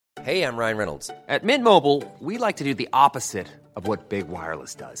Hey, I'm Ryan Reynolds. At Mint Mobile, we like to do the opposite of what Big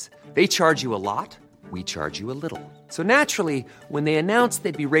Wireless does. They charge you a lot, we charge you a little. So naturally, when they announced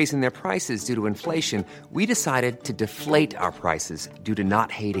they'd be raising their prices due to inflation, we decided to deflate our prices due to not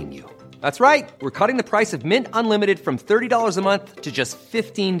hating you. That's right. We're cutting the price of Mint Unlimited from $30 a month to just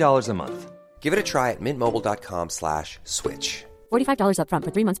 $15 a month. Give it a try at mintmobile.com/switch. $45 up front for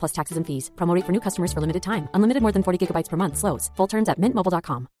 3 months plus taxes and fees. Promo rate for new customers for limited time. Unlimited more than 40 gigabytes per month. Slows full terms at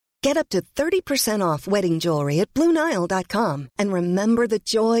mintmobile.com. Get up to 30% off wedding jewelry at BlueNile.com and remember the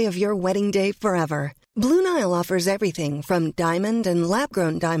joy of your wedding day forever. Blue Nile offers everything from diamond and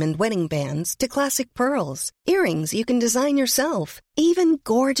lab-grown diamond wedding bands to classic pearls, earrings you can design yourself, even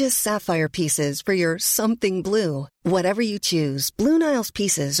gorgeous sapphire pieces for your something blue. Whatever you choose, Blue Nile's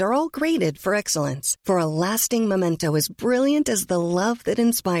pieces are all graded for excellence, for a lasting memento as brilliant as the love that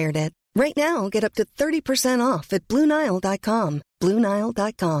inspired it. Right now, get up to 30% off at BlueNile.com.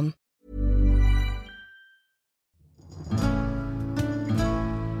 BlueNile.com.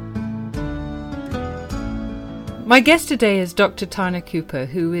 My guest today is Dr. Tanya Cooper,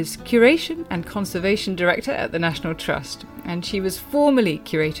 who is Curation and Conservation Director at the National Trust, and she was formerly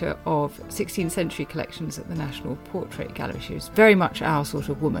Curator of 16th Century Collections at the National Portrait Gallery. She was very much our sort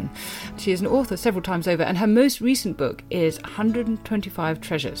of woman. She is an author several times over, and her most recent book is 125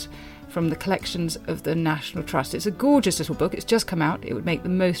 Treasures from the collections of the National Trust. It's a gorgeous little book. It's just come out. It would make the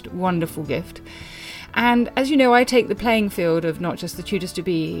most wonderful gift. And as you know, I take the playing field of not just the Tudors to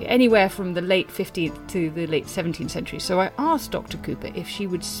be anywhere from the late 15th to the late 17th century. So I asked Dr. Cooper if she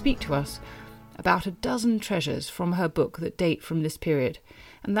would speak to us about a dozen treasures from her book that date from this period.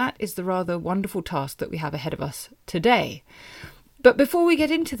 And that is the rather wonderful task that we have ahead of us today. But before we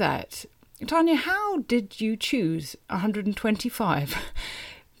get into that, Tanya, how did you choose 125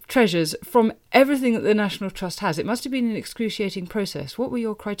 treasures from everything that the National Trust has? It must have been an excruciating process. What were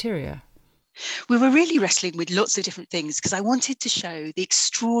your criteria? We were really wrestling with lots of different things because I wanted to show the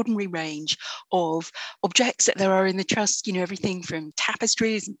extraordinary range of objects that there are in the Trust, you know, everything from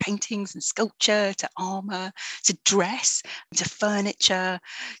tapestries and paintings and sculpture to armour, to dress, to furniture,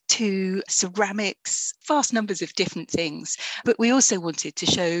 to ceramics, vast numbers of different things. But we also wanted to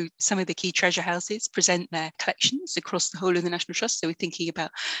show some of the key treasure houses present their collections across the whole of the National Trust. So we're thinking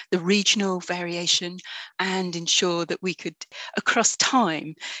about the regional variation and ensure that we could, across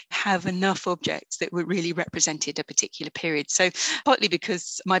time, have enough objects that were really represented a particular period. So partly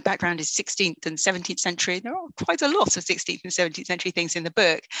because my background is 16th and 17th century, there are quite a lot of 16th and 17th century things in the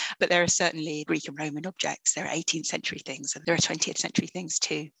book, but there are certainly Greek and Roman objects, there are 18th century things, and there are 20th century things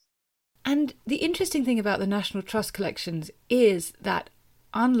too. And the interesting thing about the National Trust collections is that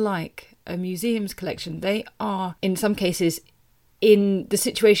unlike a museum's collection, they are in some cases in the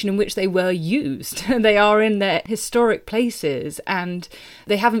situation in which they were used. They are in their historic places and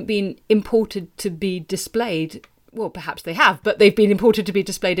they haven't been imported to be displayed. Well, perhaps they have, but they've been imported to be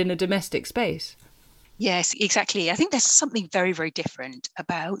displayed in a domestic space. Yes, exactly. I think there's something very, very different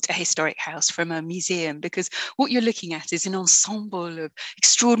about a historic house from a museum, because what you're looking at is an ensemble of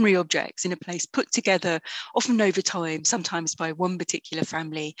extraordinary objects in a place put together, often over time, sometimes by one particular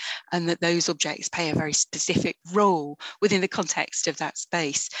family, and that those objects play a very specific role within the context of that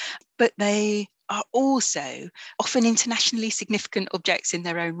space. But they are also often internationally significant objects in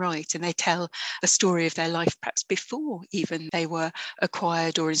their own right, and they tell a story of their life perhaps before even they were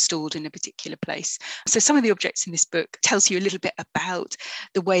acquired or installed in a particular place. So some of the objects in this book tells you a little bit about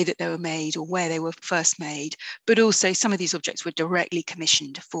the way that they were made or where they were first made, but also some of these objects were directly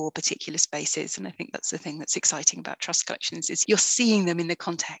commissioned for particular spaces. And I think that's the thing that's exciting about Trust collections, is you're seeing them in the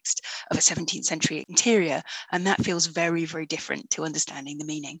context of a 17th century interior, and that feels very, very different to understanding the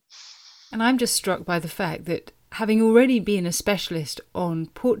meaning. And I'm just struck by the fact that having already been a specialist on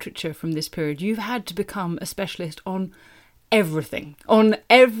portraiture from this period, you've had to become a specialist on everything, on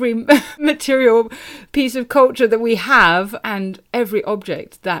every material piece of culture that we have and every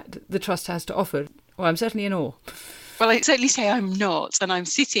object that the Trust has to offer. Well, I'm certainly in awe. Well, I'd certainly say I'm not, and I'm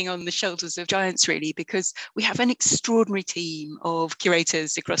sitting on the shoulders of giants, really, because we have an extraordinary team of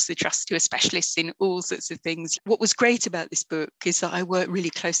curators across the Trust who are specialists in all sorts of things. What was great about this book is that I worked really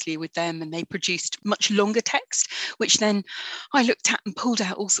closely with them, and they produced much longer text, which then I looked at and pulled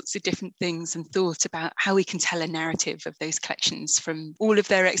out all sorts of different things and thought about how we can tell a narrative of those collections from all of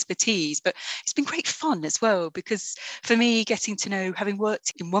their expertise. But it's been great fun as well, because for me, getting to know, having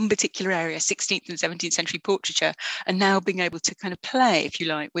worked in one particular area, 16th and 17th century portraiture, and now being able to kind of play, if you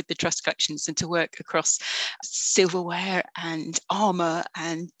like, with the Trust collections and to work across silverware and armour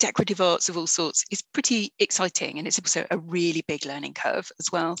and decorative arts of all sorts is pretty exciting. And it's also a really big learning curve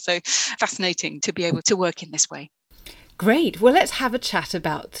as well. So fascinating to be able to work in this way. Great. Well, let's have a chat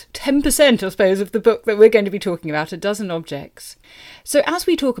about 10%, I suppose, of the book that we're going to be talking about, A Dozen Objects. So as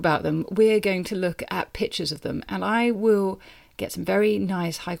we talk about them, we're going to look at pictures of them, and I will get some very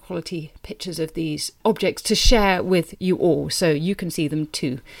nice high quality pictures of these objects to share with you all so you can see them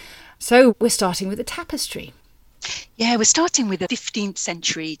too. So we're starting with a tapestry. Yeah, we're starting with a 15th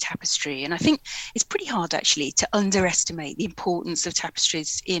century tapestry. And I think it's pretty hard actually to underestimate the importance of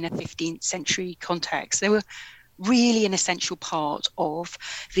tapestries in a 15th century context. They were really an essential part of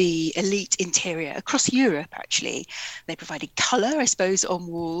the elite interior across Europe, actually. They provided colour, I suppose, on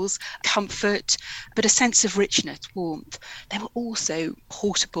walls, comfort, but a sense of richness, warmth. They were also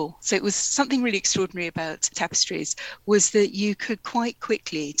portable. So it was something really extraordinary about tapestries was that you could quite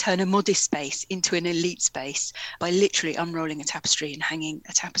quickly turn a modest space into an elite space by literally unrolling a tapestry and hanging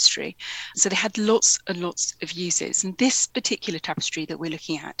a tapestry. So they had lots and lots of uses. And this particular tapestry that we're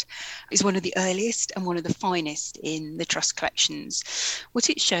looking at is one of the earliest and one of the finest in the Trust collections. What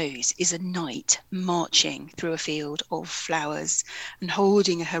it shows is a knight marching through a field of flowers and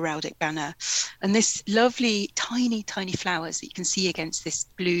holding a heraldic banner. And this lovely tiny flowers that you can see against this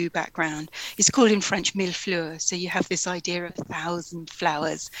blue background is called in French mille fleurs. So you have this idea of 1,000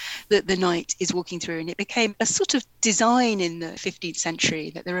 flowers that the knight is walking through, and it became a sort of design in the 15th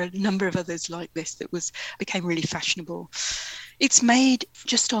century that there are a number of others like this that became really fashionable. It's made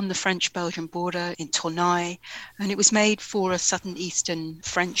just on the French-Belgian border in Tournai, and it was made for a southern eastern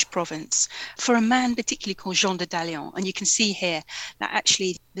French province for a man particularly called Jean de Dalian. And you can see here that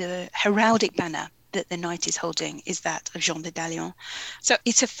actually the heraldic banner that the knight is holding is that of Jean de Dalian. So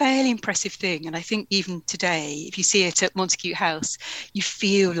it's a fairly impressive thing. And I think even today, if you see it at Montacute House, you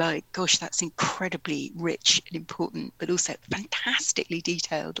feel like, gosh, that's incredibly rich and important, but also fantastically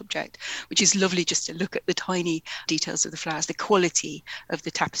detailed object, which is lovely just to look at the tiny details of the flowers. The quality of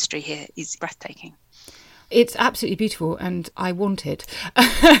the tapestry here is breathtaking. It's absolutely beautiful, and I want it.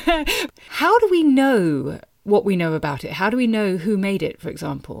 How do we know what we know about it? How do we know who made it, for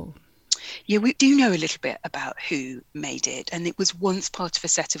example? Yeah, we do know a little bit about who made it, and it was once part of a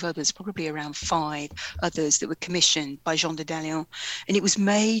set of others, probably around 5 others that were commissioned by Jean de Dalian, and it was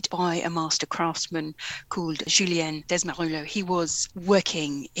made by a master craftsman called Julien Desmarulot. He was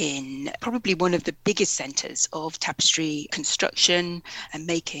working in probably one of the biggest centres of tapestry construction and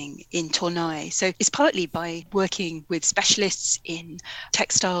making in Tournai. So it's partly by working with specialists in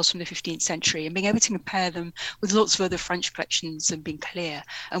textiles from the 15th century and being able to compare them with lots of other French collections and being clear.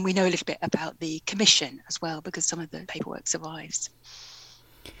 And we know a little bit about the commission as well, because some of the paperwork survives.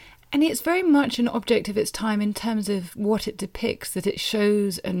 And it's very much an object of its time in terms of what it depicts, that it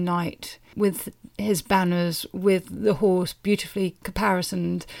shows a knight with his banners, with the horse beautifully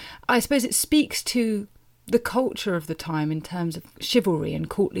caparisoned. I suppose it speaks to the culture of the time in terms of chivalry and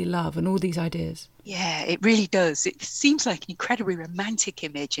courtly love and all these ideas. Yeah, it really does. It seems like an incredibly romantic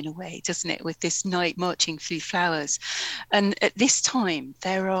image in a way, doesn't it, with this knight marching through flowers. And at this time,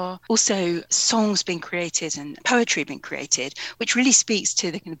 there are also songs being created and poetry being created, which really speaks to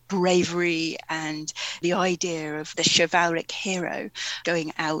the kind of bravery and the idea of the chivalric hero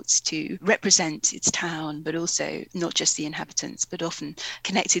going out to represent its town, but also not just the inhabitants, but often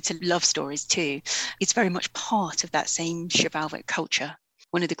connected to love stories too. It's very much part of that same chivalric culture.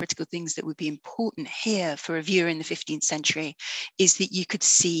 One of the critical things that would be important here for a viewer in the 15th century is that you could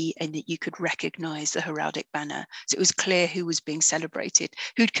see and that you could recognise the heraldic banner. So it was clear who was being celebrated,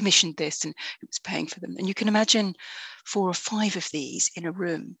 who'd commissioned this and who was paying for them. And you can imagine 4 or 5 of these in a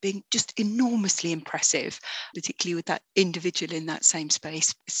room being just enormously impressive, particularly with that individual in that same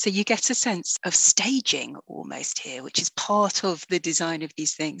space. So you get a sense of staging almost here, which is part of the design of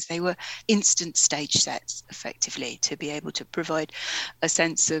these things. They were instant stage sets, effectively, to be able to provide a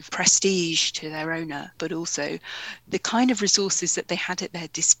sense of prestige to their owner, but also the kind of resources that they had at their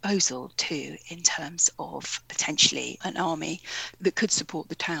disposal too, in terms of potentially an army that could support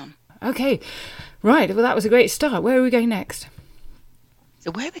the town. Okay, right. Well, that was a great start. Where are we going next?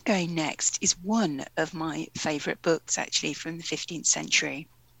 So where we're going next is one of my favourite books, actually, from the 15th century.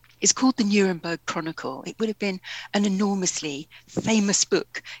 It's called The Nuremberg Chronicle. It would have been an enormously famous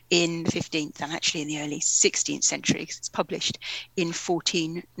book in the 15th and actually in the early 16th century, because it's published in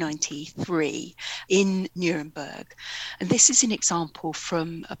 1493 in Nuremberg. And this is an example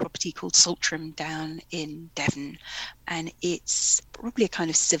from a property called Saltram down in Devon. And it's probably a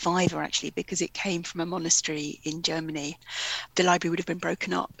kind of survivor, actually, because it came from a monastery in Germany. The library would have been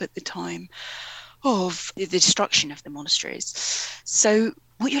broken up at the time of the destruction of the monasteries. So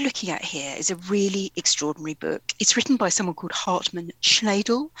What you're looking at here is a really extraordinary book. It's written by someone called Hartmann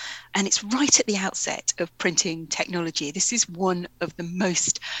Schlegel, and it's right at the outset of printing technology. This is one of the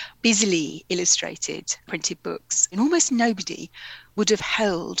most busily illustrated printed books, and almost nobody would have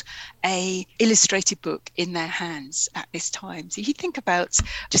held a illustrated book in their hands at this time. So you think about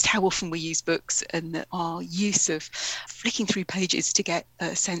just how often we use books and our use of flicking through pages to get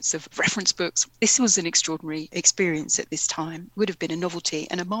a sense of reference books. This was an extraordinary experience at this time. It would have been a novelty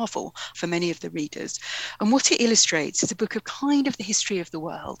and a marvel for many of the readers. And what it illustrates is a book of kind of the history of the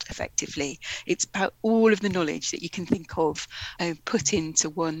world, effectively. It's about all of the knowledge that you can think of put into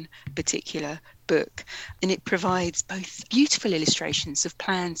one particular book, and it provides both beautiful illustrations of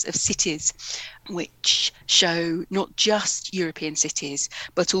plans of cities which show not just European cities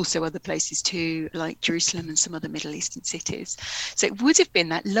but also other places too, like Jerusalem and some other Middle Eastern cities. So it would have been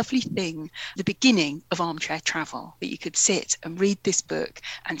that lovely thing, the beginning of armchair travel, that you could sit and read this book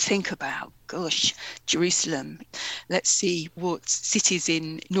and think about, gosh, Jerusalem, let's see what cities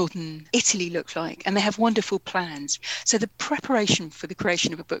in northern Italy look like, and they have wonderful plans. So the preparation for the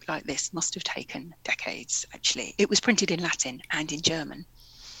creation of a book like this must have taken decades, actually. It was printed in Latin and in German.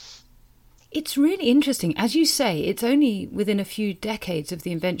 It's really interesting. As you say, it's only within a few decades of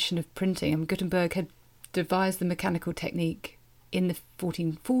the invention of printing. And Gutenberg had devised the mechanical technique in the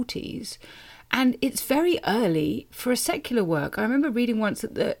 1440s. And it's very early for a secular work. I remember reading once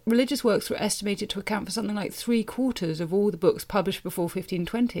that the religious works were estimated to account for something like 3/4 of all the books published before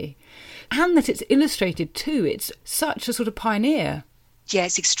 1520. And that it's illustrated too. It's such a sort of pioneer. Yeah,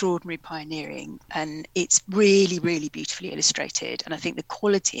 it's extraordinary pioneering, and it's really, really beautifully illustrated. And I think the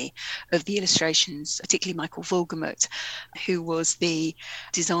quality of the illustrations, particularly Michael Wolgemut, who was the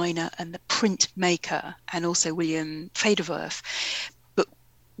designer and the print maker, and also William Federwerf. But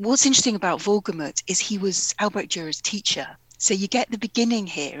what's interesting about Wolgemut is he was Albrecht Dürer's teacher. So you get the beginning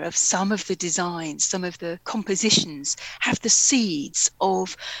here of some of the designs, some of the compositions have the seeds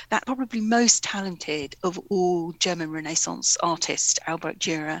of that probably most talented of all German Renaissance artists, Albrecht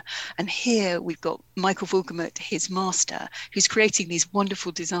Dürer. And here we've got Michael Wolgemut, his master, who's creating these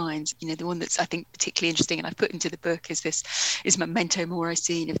wonderful designs. You know, the one that's I think particularly interesting and I've put into the book is Memento Mori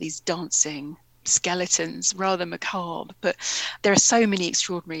scene of these dancing skeletons, rather macabre, but there are so many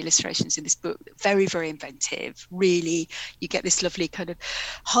extraordinary illustrations in this book, very, very inventive. Really, you get this lovely kind of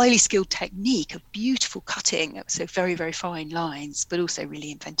highly skilled technique of beautiful cutting, so very, very fine lines, but also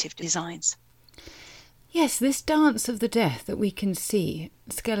really inventive designs. Yes, this dance of the death that we can see,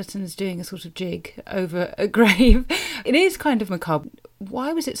 skeletons doing a sort of jig over a grave, it is kind of macabre.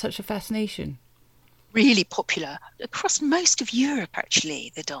 Why was it such a fascination? Really popular across most of Europe,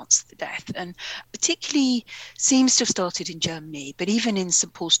 actually, the Dance of the Death, and particularly seems to have started in Germany, but even in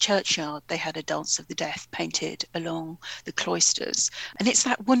St. Paul's Churchyard, they had a Dance of the Death painted along the cloisters. And it's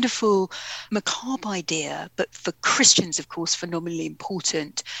that wonderful macabre idea, but for Christians, of course, phenomenally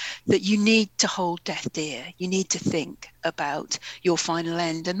important, that you need to hold death dear. You need to think about your final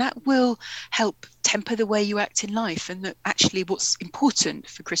end, and that will help temper the way you act in life. And that actually what's important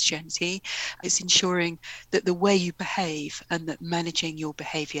for Christianity is ensuring that the way you behave and that managing your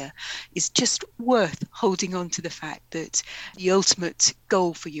behaviour is just worth holding on to the fact that the ultimate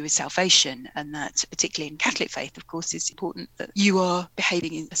goal for you is salvation, and that particularly in Catholic faith, of course, it's important that you are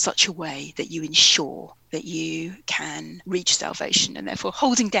behaving in such a way that you ensure that you can reach salvation, and therefore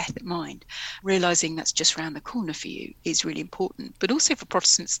holding death in mind, realising that's just around the corner for you is really important. But also for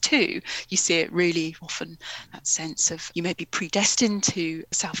Protestants too, you see it really often, that sense of you may be predestined to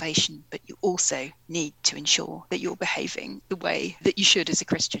salvation, but you also need to ensure that you're behaving the way that you should as a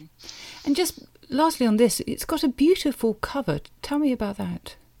Christian. And just lastly on this, it's got a beautiful cover. Tell me about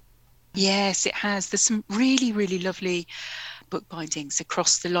that. Yes, it has. There's some really, really lovely book bindings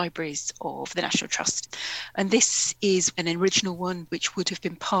across the libraries of the National Trust. And this is an original one which would have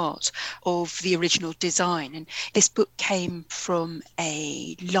been part of the original design. And this book came from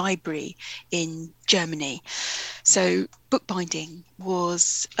a library in Germany. So bookbinding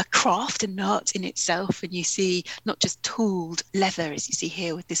was a craft, an art in itself, and you see not just tooled leather as you see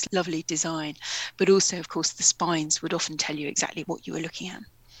here with this lovely design, but also, of course, the spines would often tell you exactly what you were looking at.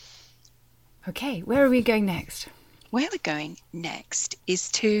 Okay, where are we going next? Where we're going next is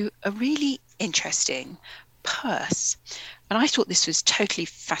to a really interesting purse. And I thought this was totally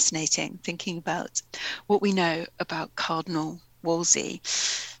fascinating, thinking about what we know about Cardinal Wolsey.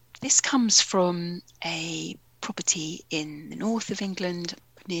 This comes from a property in the north of England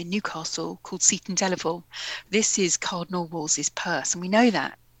near Newcastle called Seaton Delaval. This is Cardinal Wolsey's purse, and we know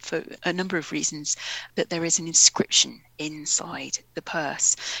that for a number of reasons, that there is an inscription inside the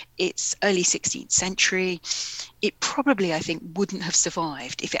purse. It's early 16th century. It probably, I think, wouldn't have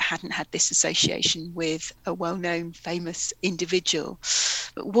survived if it hadn't had this association with a well-known, famous individual.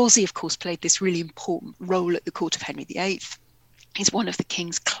 But Wolsey, of course, played this really important role at the court of Henry VIII. He's one of the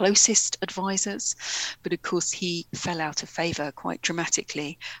king's closest advisors, but of course he fell out of favour quite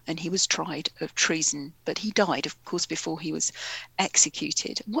dramatically, and he was tried of treason, but he died, of course, before he was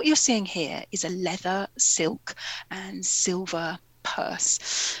executed. What you're seeing here is a leather, silk and silver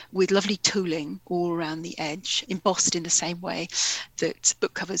purse with lovely tooling all around the edge, embossed in the same way that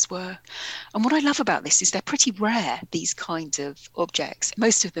book covers were. And what I love about this is they're pretty rare, these kinds of objects.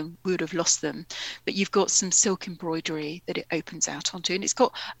 Most of them would have lost them, but you've got some silk embroidery that it opens out onto, and it's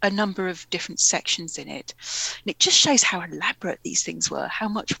got a number of different sections in it. And it just shows how elaborate these things were, how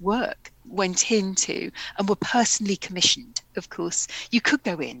much work went into and were personally commissioned. Of course, you could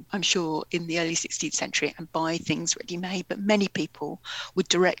go in, I'm sure, in the early 16th century and buy things ready-made, but many people would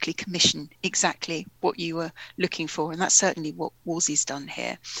directly commission exactly what you were looking for, and that's certainly what Wolsey's done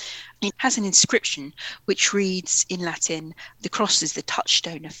here. It has an inscription which reads in Latin, "The cross is the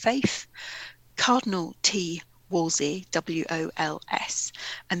touchstone of faith, Cardinal T. Wolsey, W-O-L-S,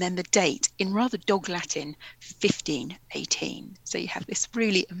 and then the date in rather dog Latin, 1518. So you have this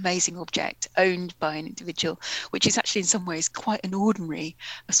really amazing object owned by an individual, which is actually in some ways quite an ordinary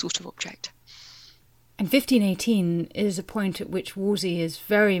sort of object. And 1518 is a point at which Wolsey is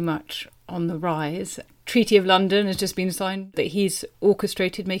very much on the rise. Treaty of London has just been signed, that he's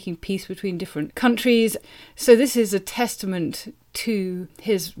orchestrated making peace between different countries. So this is a testament to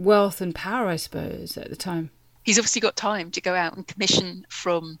his wealth and power, I suppose, at the time. He's obviously got time to go out and commission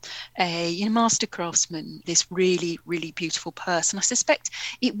from a master craftsman this really, really beautiful purse. And I suspect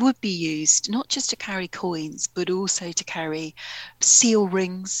it would be used not just to carry coins, but also to carry seal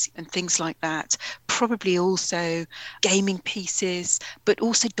rings and things like that. Probably also gaming pieces, but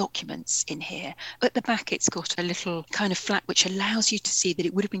also documents in here. At the back, it's got a little kind of flap which allows you to see that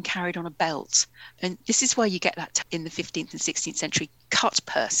it would have been carried on a belt. And this is why you get that in the 15th and 16th century cut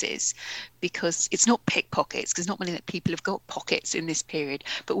purses, because it's not pickpockets, because not many people have got pockets in this period,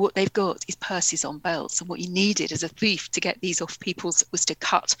 but what they've got is purses on belts. And what you needed as a thief to get these off people's was to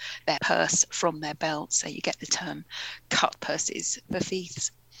cut their purse from their belt. So you get the term cut purses for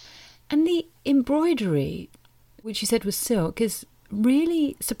thieves. And the embroidery, which you said was silk, is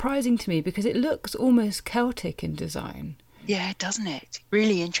really surprising to me because it looks almost Celtic in design. Yeah, doesn't it?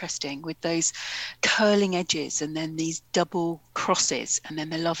 Really interesting with those curling edges and then these double crosses and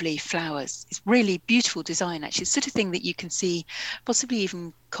then the lovely flowers. It's really beautiful design, actually. It's the sort of thing that you can see possibly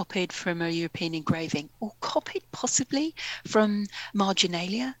even copied from a European engraving, or copied possibly from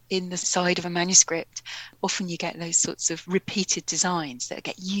marginalia in the side of a manuscript. Often you get those sorts of repeated designs that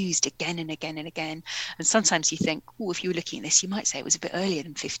get used again and again and again. And sometimes you think, oh, if you were looking at this, you might say it was a bit earlier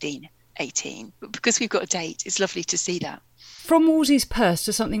than 1518. But because we've got a date, it's lovely to see that. From Wolsey's purse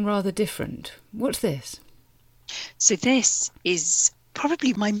to something rather different. What's this? So this is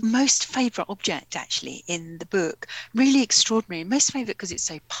probably my most favourite object, actually, in the book. Really extraordinary. Most favourite because it's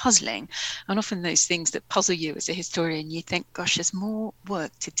so puzzling. And often those things that puzzle you as a historian, you think, gosh, there's more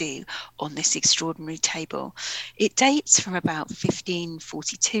work to do on this extraordinary table. It dates from about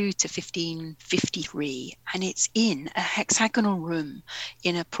 1542 to 1553, and it's in a hexagonal room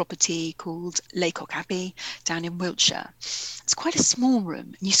in a property called Laycock Abbey down in Wiltshire. It's quite a small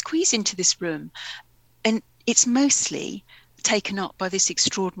room, and you squeeze into this room, and it's mostly taken up by this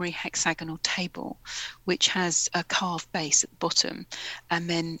extraordinary hexagonal table, which has a carved base at the bottom, and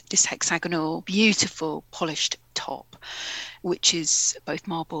then this hexagonal, beautiful, polished top, which is both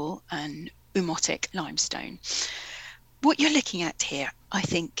marble and umotic limestone. What you're looking at here, I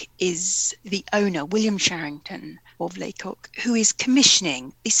think, is the owner, William Sharrington of Laycock, who is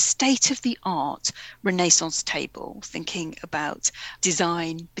commissioning this state-of-the-art Renaissance table, thinking about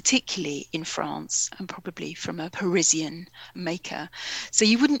design, particularly in France, and probably from a Parisian maker. So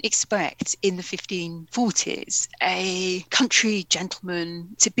you wouldn't expect in the 1540s a country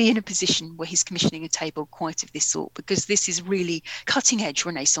gentleman to be in a position where he's commissioning a table quite of this sort, because this is really cutting-edge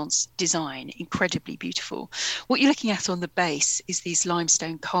Renaissance design, incredibly beautiful. What you're looking at on the base is these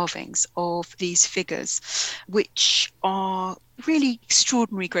limestone carvings of these figures, which are really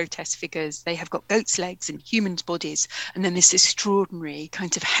extraordinary grotesque figures. They have got goat's legs and humans' bodies, and then this extraordinary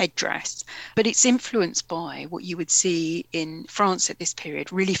kind of headdress. But it's influenced by what you would see in France at this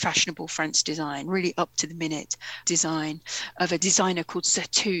period, really fashionable French design, really up to the minute design of a designer called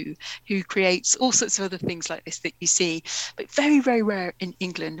Certout, who creates all sorts of other things like this that you see, but very, very rare in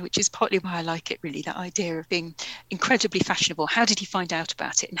England, which is partly why I like it, really, that idea of being incredibly fashionable. How did he find out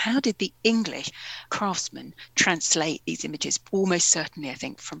about it? And how did the English craftsmen translate these images? Almost certainly, I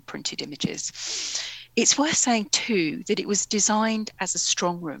think, from printed images. It's worth saying too that it was designed as a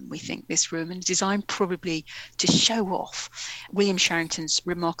strong room, we think, this room, and designed probably to show off William Sharrington's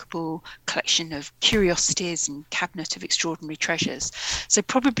remarkable collection of curiosities and cabinet of extraordinary treasures. So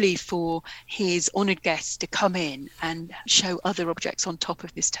probably for his honoured guests to come in and show other objects on top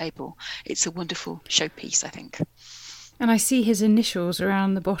of this table. It's a wonderful showpiece, I think. And I see his initials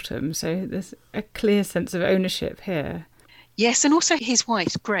around the bottom, so there's a clear sense of ownership here. Yes, and also his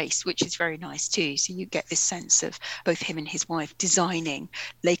wife, Grace, which is very nice too. So you get this sense of both him and his wife designing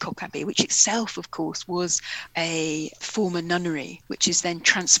Les Coq Abbé, which itself, of course, was a former nunnery, which is then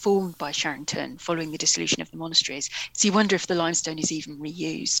transformed by Sharrington following the dissolution of the monasteries. So you wonder if the limestone is even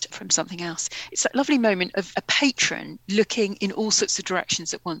reused from something else. It's that lovely moment of a patron looking in all sorts of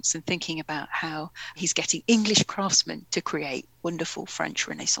directions at once and thinking about how he's getting English craftsmen to create wonderful French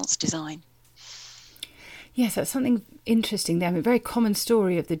Renaissance design. Yes, that's something interesting there. I mean, a very common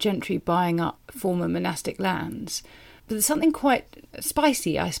story of the gentry buying up former monastic lands. But there's something quite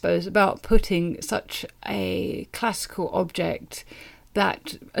spicy, I suppose, about putting such a classical object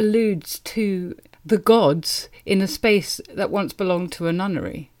that alludes to the gods in a space that once belonged to a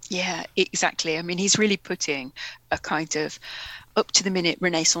nunnery. Yeah, exactly. I mean, he's really putting a kind of up-to-the-minute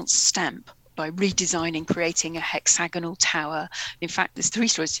Renaissance stamp by redesigning, creating a hexagonal tower. In fact, there's 3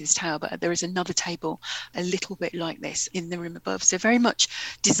 stories to this tower, but there is another table a little bit like this in the room above. So very much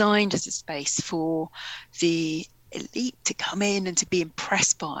designed as a space for the elite to come in and to be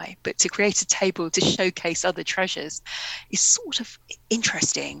impressed by, but to create a table to showcase other treasures is sort of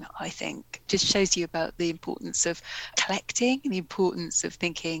interesting, I think. Just shows you about the importance of collecting and the importance of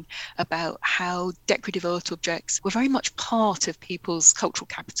thinking about how decorative art objects were very much part of people's cultural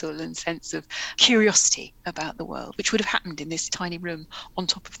capital and sense of curiosity about the world, which would have happened in this tiny room on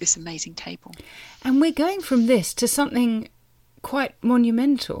top of this amazing table. And we're going from this to something quite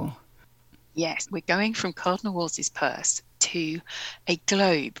monumental. Yes, we're going from Cardinal Wolsey's purse to a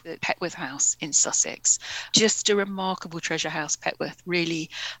globe at Petworth House in Sussex. Just a remarkable treasure house, Petworth, really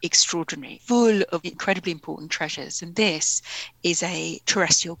extraordinary, full of incredibly important treasures. And this is a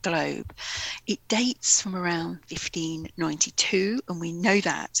terrestrial globe. It dates from around 1592, and we know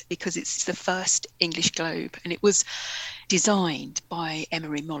that because it's the first English globe, and it was designed by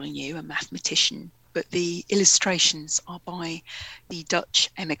Emery Molyneux, a mathematician, but the illustrations are by the Dutch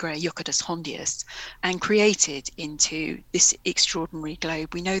emigre Jochidus Hondius and created into this extraordinary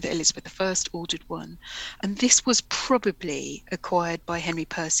globe. We know that Elizabeth I ordered one, and this was probably acquired by Henry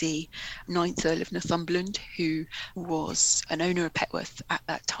Percy, 9th Earl of Northumberland, who was an owner of Petworth at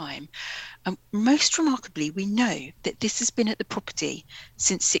that time. Most remarkably, we know that this has been at the property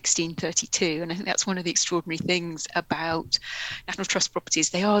since 1632, and I think that's one of the extraordinary things about National Trust properties.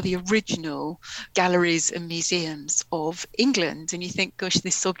 They are the original galleries and museums of England, and you think, gosh,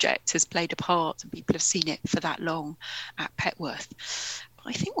 this object has played a part and people have seen it for that long at Petworth.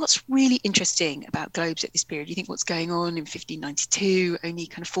 I think what's really interesting about globes at this period, you think what's going on in 1592, only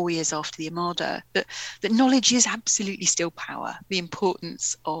kind of 4 years after the Armada, that knowledge is absolutely still power. The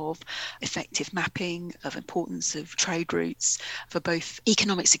importance of effective mapping, of importance of trade routes for both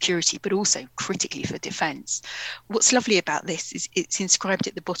economic security, but also critically for defence. What's lovely about this is it's inscribed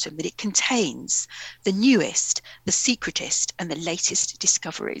at the bottom that it contains the newest, the secretest, and the latest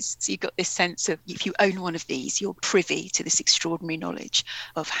discoveries. So you've got this sense of if you own one of these, you're privy to this extraordinary knowledge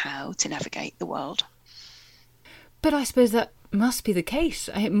of how to navigate the world. But I suppose that must be the case.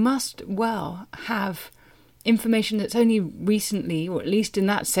 It must well have information that's only recently, or at least in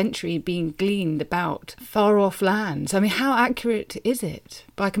that century, being gleaned about far-off lands. I mean, how accurate is it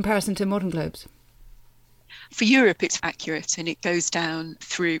by comparison to modern globes? For Europe, it's accurate, and it goes down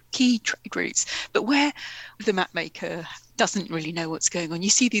through key trade routes. But where the mapmaker doesn't really know what's going on, you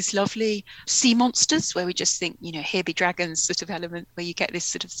see these lovely sea monsters where we just think, here be dragons sort of element, where you get this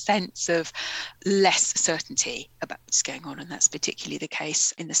sort of sense of less certainty about what's going on. And that's particularly the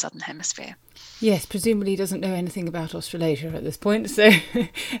case in the Southern Hemisphere. Yes, presumably he doesn't know anything about Australasia at this point, so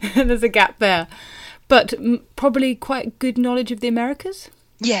there's a gap there. But probably quite good knowledge of the Americas?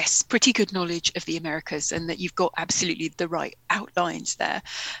 Yes, pretty good knowledge of the Americas, and that you've got absolutely the right outlines there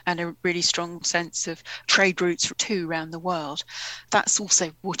and a really strong sense of trade routes too around the world. That's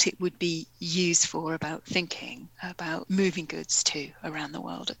also what it would be used for, about thinking about moving goods too around the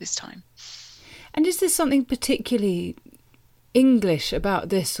world at this time. And is there something particularly English about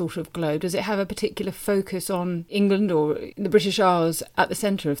this sort of globe? Does it have a particular focus on England or the British Isles at the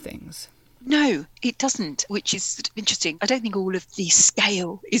centre of things? No, it doesn't, which is interesting. I don't think all of the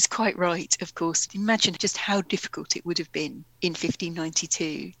scale is quite right, of course. Imagine just how difficult it would have been in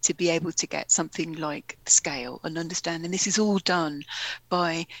 1592 to be able to get something like the scale and understand. And this is all done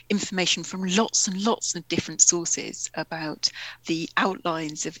by information from lots and lots of different sources about the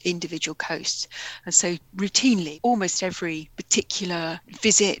outlines of individual coasts. And so routinely, almost every particular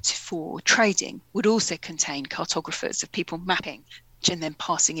visit for trading would also contain cartographers of people mapping and then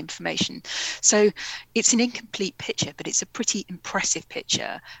passing information. So it's an incomplete picture, but it's a pretty impressive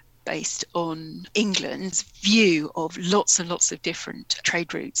picture based on England's view of lots and lots of different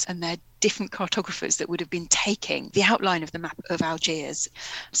trade routes and their different cartographers that would have been taking the outline of the map of Algiers.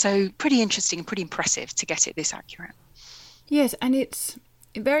 So pretty interesting and pretty impressive to get it this accurate. Yes, and it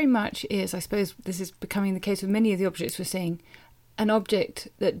very much is, I suppose this is becoming the case with many of the objects we're seeing, an object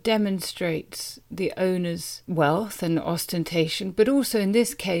that demonstrates the owner's wealth and ostentation, but also in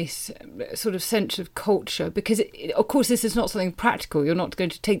this case, a sort of sense of culture, because of course this is not something practical. You're not going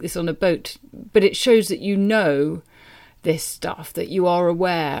to take this on a boat, but it shows that you know this stuff, that you are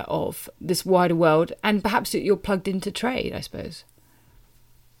aware of this wider world, and perhaps that you're plugged into trade, I suppose.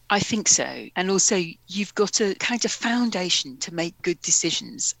 I think so. And also you've got a kind of foundation to make good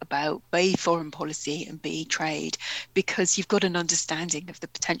decisions about B, foreign policy, and B, trade, because you've got an understanding of the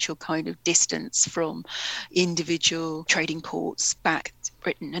potential kind of distance from individual trading ports back to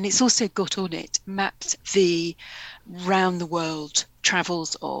Britain. And it's also got on it mapped the round the world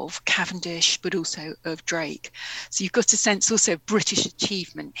travels of Cavendish, but also of Drake. So you've got a sense also of British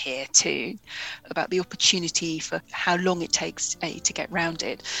achievement here too, about the opportunity for how long it takes to get round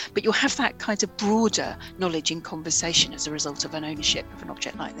it. But you'll have that kind of broader knowledge in conversation as a result of an ownership of an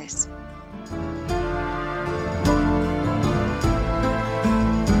object like this.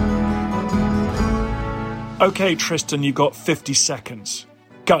 Okay, Tristan, you've got 50 seconds.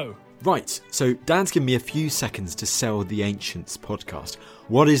 Go. Right, so Dan's given me a few seconds to sell the Ancients podcast.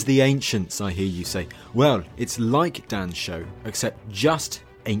 What is the Ancients, I hear you say? Well, it's like Dan's show, except just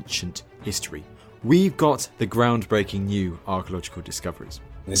ancient history. We've got the groundbreaking new archaeological discoveries.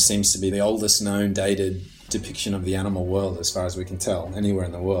 This seems to be the oldest known dated depiction of the animal world, as far as we can tell, anywhere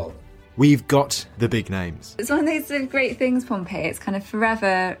in the world. We've got the big names. It's one of those great things, Pompeii. It's kind of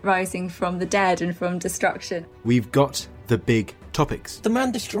forever rising from the dead and from destruction. We've got the big topics. The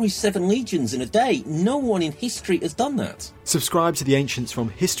man destroys 7 legions in a day. No one in history has done that. Subscribe to the Ancients from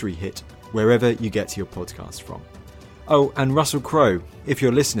History Hit, wherever you get your podcast from. Oh, and Russell Crowe, if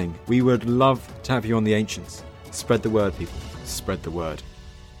you're listening, we would love to have you on the Ancients. Spread the word, people. Spread the word.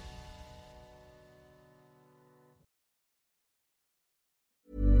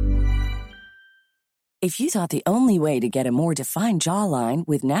 If you thought the only way to get a more defined jawline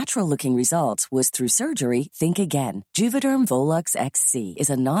with natural-looking results was through surgery, think again. Juvederm Volux XC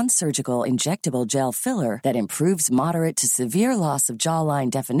is a non-surgical injectable gel filler that improves moderate to severe loss of jawline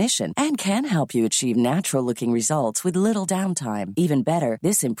definition and can help you achieve natural-looking results with little downtime. Even better,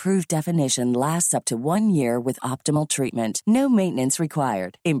 this improved definition lasts up to 1 year with optimal treatment. No maintenance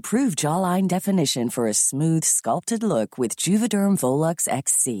required. Improve jawline definition for a smooth, sculpted look with Juvederm Volux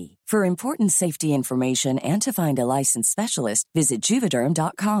XC. For important safety information and to find a licensed specialist, visit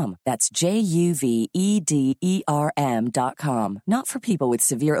Juvederm.com. That's JUVEDERM.com. Not for people with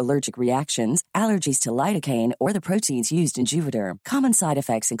severe allergic reactions, allergies to lidocaine, or the proteins used in Juvederm. Common side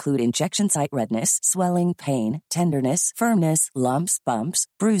effects include injection site redness, swelling, pain, tenderness, firmness, lumps, bumps,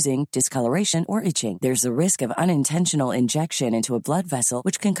 bruising, discoloration, or itching. There's a risk of unintentional injection into a blood vessel,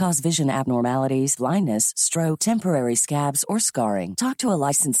 which can cause vision abnormalities, blindness, stroke, temporary scabs, or scarring. Talk to a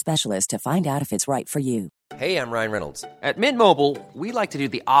licensed specialist to find out if it's right for you. Hey, I'm Ryan Reynolds. At Mint Mobile, we like to do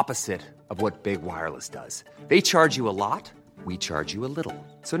the opposite of what Big Wireless does. They charge you a lot, we charge you a little.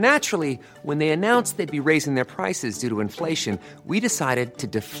 So naturally, when they announced they'd be raising their prices due to inflation, we decided to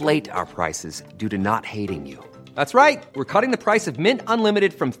deflate our prices due to not hating you. That's right. We're cutting the price of Mint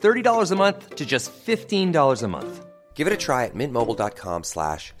Unlimited from $30 a month to just $15 a month. Give it a try at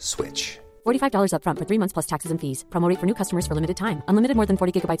mintmobile.com/switch. $45 up front for 3 months plus taxes and fees. Promo rate for new customers for limited time. Unlimited more than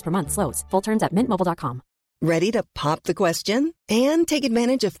 40 gigabytes per month. Slows full terms at mintmobile.com. Ready to pop the question and take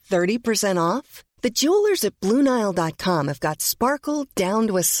advantage of 30% off? The jewelers at BlueNile.com have got sparkle down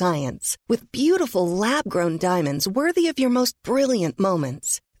to a science with beautiful lab-grown diamonds worthy of your most brilliant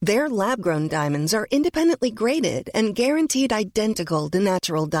moments. Their lab-grown diamonds are independently graded and guaranteed identical to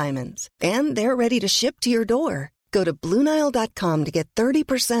natural diamonds. And they're ready to ship to your door. Go to BlueNile.com to get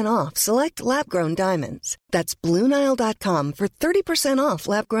 30% off select lab-grown diamonds. That's BlueNile.com for 30% off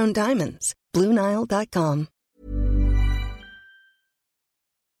lab-grown diamonds. BlueNile.com.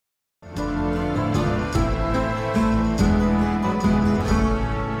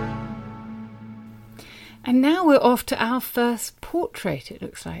 And now we're off to our first portrait, it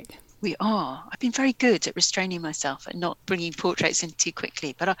looks like. We are. I've been very good at restraining myself and not bringing portraits in too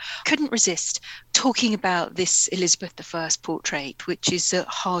quickly, but I couldn't resist talking about this Elizabeth I portrait, which is at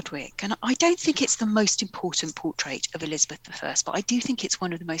Hardwicke. And I don't think it's the most important portrait of Elizabeth I, but I do think it's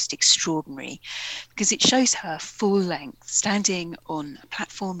one of the most extraordinary because it shows her full length, standing on a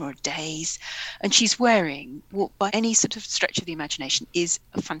platform or a dais, and she's wearing what, by any sort of stretch of the imagination, is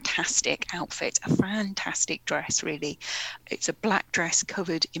a fantastic outfit, a fantastic dress, really. It's a black dress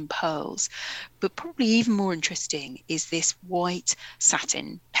covered in pearls. But probably even more interesting is this white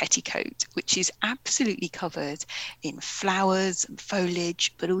satin petticoat, which is absolutely covered in flowers and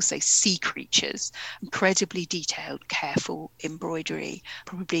foliage, but also sea creatures, incredibly detailed, careful embroidery,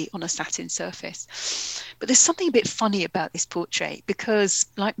 probably on a satin surface. But there's something a bit funny about this portrait because,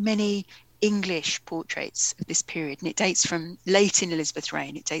 like many English portraits of this period, and it dates from late in Elizabeth's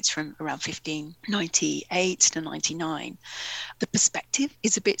reign, it dates from around 1598 to 99. The perspective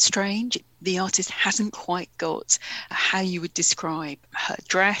is a bit strange. The artist hasn't quite got how you would describe her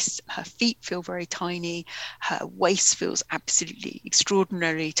dress. Her feet feel very tiny. Her waist feels absolutely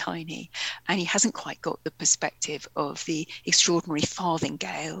extraordinarily tiny. And he hasn't quite got the perspective of the extraordinary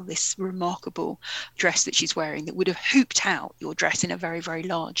farthingale, this remarkable dress that she's wearing that would have hooped out your dress in a very, very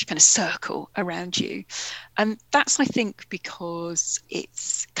large kind of circle around you. And that's, I think, because it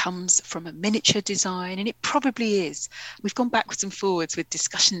comes from a miniature design, and it probably is. We've gone backwards and forwards with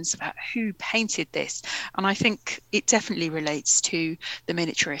discussions about who painted this, and I think it definitely relates to the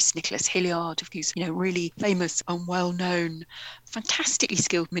miniaturist Nicholas Hilliard, who's really famous and well-known, fantastically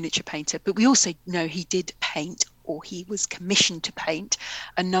skilled miniature painter. But we also know he did paint, or he was commissioned to paint,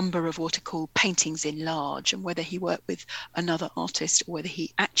 a number of what are called paintings in large, and whether he worked with another artist or whether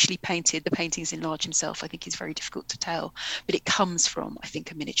he actually painted the paintings in large himself, I think is very difficult to tell. But it comes from, I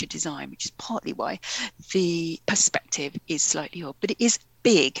think, a miniature design, which is partly why the perspective is slightly odd, but it is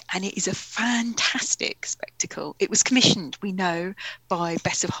big and it is a fantastic spectacle. It was commissioned, we know, by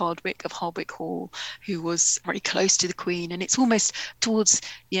Bess of Hardwicke Hall, who was very close to the Queen, and it's almost towards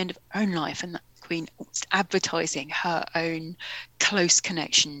the end of her own life, and that Queen advertising her own close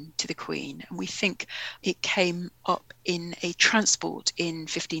connection to the Queen. And we think it came up in a transport in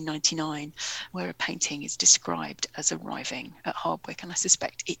 1599 where a painting is described as arriving at Hardwicke, and I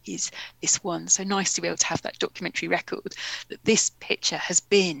suspect it is this one. So nice to be able to have that documentary record that this picture has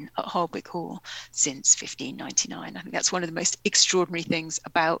been at Hardwicke Hall since 1599. I think that's one of the most extraordinary things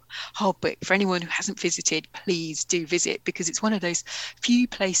about Hardwicke. For anyone who hasn't visited, please do visit, because it's one of those few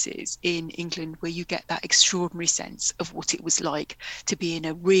places in England where you get that extraordinary sense of what it was like to be in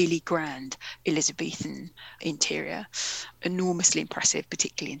a really grand Elizabethan interior. Enormously impressive,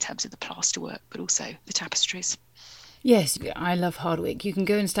 particularly in terms of the plasterwork, but also the tapestries. Yes, I love Hardwicke. You can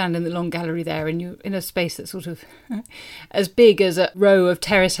go and stand in the long gallery there, and you're in a space that's sort of as big as a row of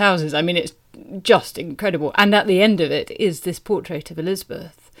terrace houses. I mean, it's just incredible. And at the end of it is this portrait of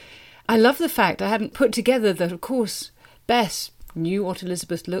Elizabeth. I love the fact I hadn't put together that, of course, Bess knew what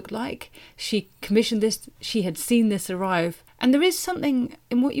Elizabeth looked like. She commissioned this, she had seen this arrive. And there is something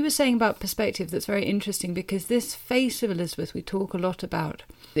in what you were saying about perspective that's very interesting, because this face of Elizabeth we talk a lot about.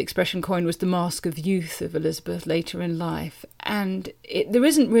 The expression coined was the mask of youth of Elizabeth later in life. And there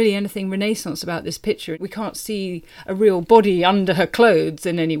isn't really anything Renaissance about this picture. We can't see a real body under her clothes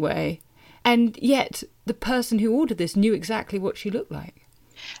in any way. And yet the person who ordered this knew exactly what she looked like.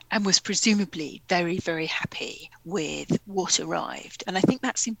 And was presumably very, very happy with what arrived. And I think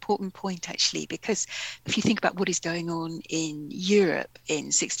that's an important point, actually, because if you think about what is going on in Europe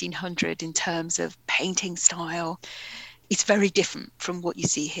in 1600 in terms of painting style, it's very different from what you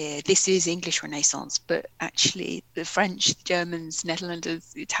see here. This is English Renaissance, but actually the French, the Germans,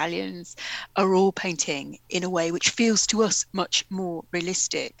 Netherlanders, the Italians are all painting in a way which feels to us much more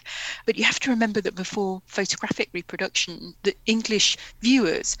realistic. But you have to remember that before photographic reproduction, the English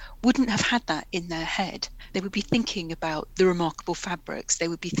viewers wouldn't have had that in their head. They would be thinking about the remarkable fabrics. They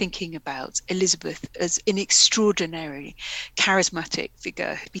would be thinking about Elizabeth as an extraordinary, charismatic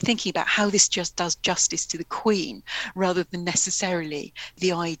figure. They'd be thinking about how this just does justice to the Queen, rather rather than necessarily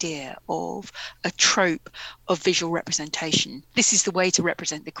the idea of a trope of visual representation. This is the way to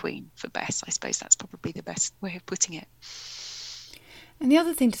represent the Queen for Bess. I suppose that's probably the best way of putting it. And the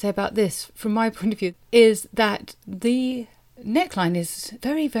other thing to say about this, from my point of view, is that the neckline is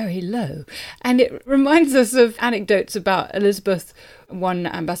very, very low. And it reminds us of anecdotes about Elizabeth, one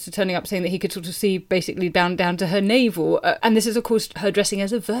ambassador turning up saying that he could sort of see basically down to her navel. And this is, of course, her dressing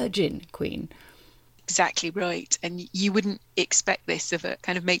as a virgin queen. Exactly right. And you wouldn't expect this of a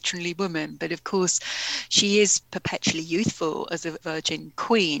kind of matronly woman, but of course she is perpetually youthful as a virgin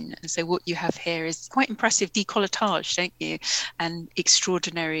queen. And so what you have here is quite impressive décolletage, don't you? And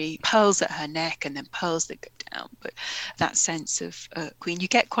extraordinary pearls at her neck and then pearls that go down. But that sense of queen, you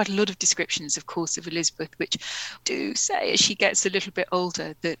get quite a lot of descriptions, of course, of Elizabeth, which do say as she gets a little bit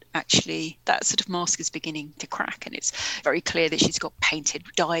older that actually that sort of mask is beginning to crack. And it's very clear that she's got painted,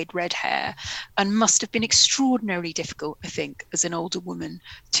 dyed red hair, and must have been extraordinarily difficult, I think, as an older woman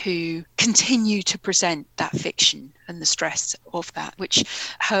to continue to present that fiction and the stress of that, which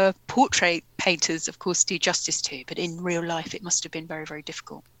her portrait painters, of course, do justice to. But in real life, it must have been very, very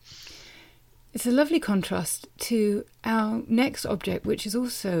difficult. It's a lovely contrast to our next object, which is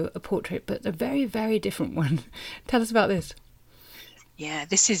also a portrait, but a very, very different one. Tell us about this. Yeah,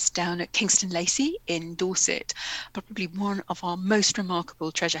 this is down at Kingston Lacy in Dorset, probably one of our most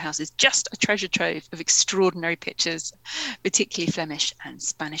remarkable treasure houses, just a treasure trove of extraordinary pictures, particularly Flemish and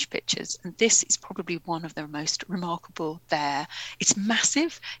Spanish pictures. And this is probably one of the most remarkable there. It's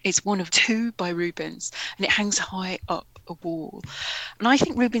massive. It's one of 2 by Rubens, and it hangs high up a wall. And I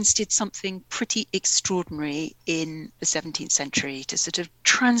think Rubens did something pretty extraordinary in the 17th century to sort of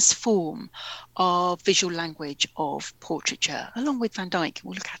transform our visual language of portraiture, along with Van Dyck,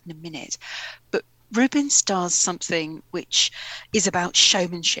 we'll look at in a minute. But Rubens does something which is about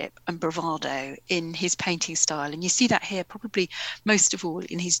showmanship and bravado in his painting style. And you see that here probably most of all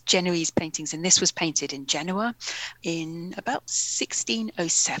in his Genoese paintings. And this was painted in Genoa in about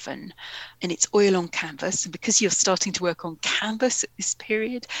 1607. And it's oil on canvas. And because you're starting to work on canvas at this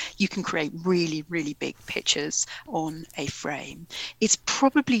period, you can create really, really big pictures on a frame. It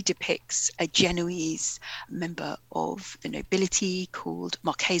probably depicts a Genoese member of the nobility called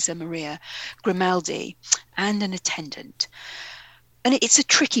Marchesa Maria Grimaldi and an attendant. And it's a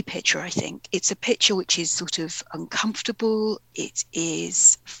tricky picture, I think. It's a picture which is sort of uncomfortable. It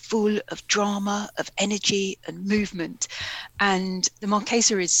is full of drama, of energy and movement. And the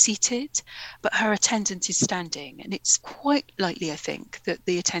Marchesa is seated, but her attendant is standing. And it's quite likely, I think, that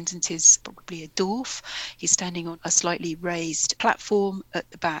the attendant is probably a dwarf. He's standing on a slightly raised platform at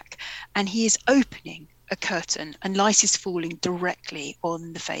the back, and he is opening a curtain, and light is falling directly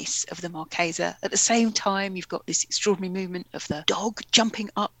on the face of the Marchesa. At the same time, you've got this extraordinary movement of the dog jumping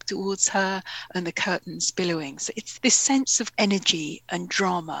up towards her and the curtains billowing. So it's this sense of energy and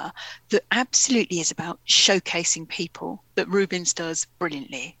drama that absolutely is about showcasing people that Rubens does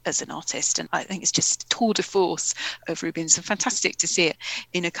brilliantly as an artist. And I think it's just tour de force of Rubens, and fantastic to see it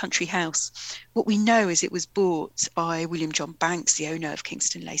in a country house. What we know is it was bought by William John Banks, the owner of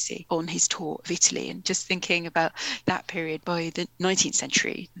Kingston Lacy, on his tour of Italy. And just thinking about that period, by the 19th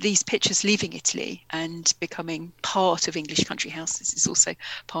century, these pictures leaving Italy and becoming part of English country houses is also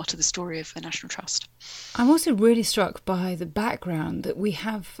part of the story of the National Trust. I'm also really struck by the background, that we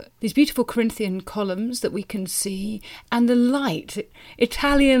have these beautiful Corinthian columns that we can see, and the light,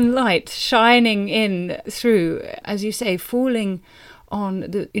 Italian light, shining in through, as you say, falling on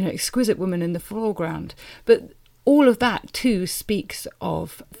the exquisite woman in the foreground. But all of that too speaks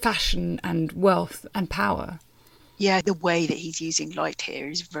of fashion and wealth and power. Yeah, the way that he's using light here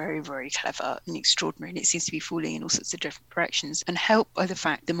is very, very clever and extraordinary, and it seems to be falling in all sorts of different directions, and helped by the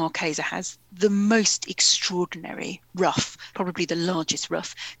fact the Marchesa has the most extraordinary ruff, probably the largest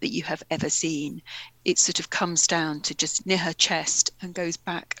ruff that you have ever seen. It sort of comes down to just near her chest and goes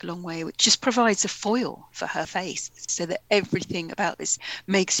back a long way, which just provides a foil for her face, so that everything about this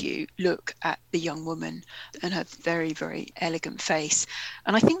makes you look at the young woman and her very, very elegant face.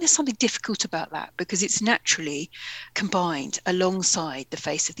 And I think there's something difficult about that, because it's naturally combined alongside the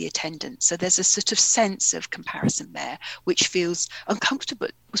face of the attendant. So there's a sort of sense of comparison there, which feels uncomfortable.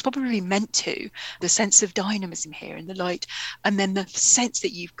 It was probably meant to. The sense of dynamism here in the light, and then the sense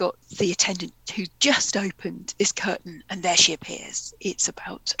that you've got the attendant who just opened this curtain and there she appears. It's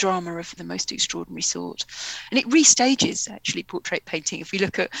about drama of the most extraordinary sort. And it restages, actually, portrait painting. If we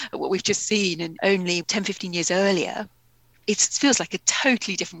look at what we've just seen, and only 10, 15 years earlier, it feels like a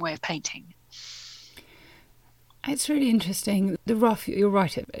totally different way of painting. It's really interesting. The ruff, you're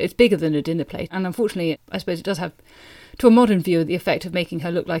right, it's bigger than a dinner plate. And unfortunately, I suppose it does have, to a modern view, the effect of making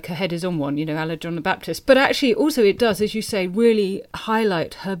her look like her head is on one, a la John the Baptist. But actually, also it does, as you say, really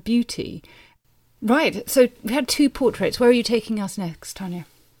highlight her beauty. Right, so we had 2 portraits. Where are you taking us next, Tanya?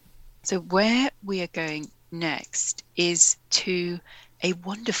 So where we are going next is to a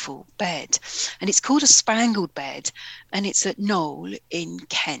wonderful bed, and it's called a spangled bed, and it's at Knowle in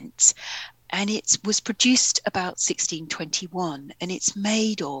Kent. And it was produced about 1621, and it's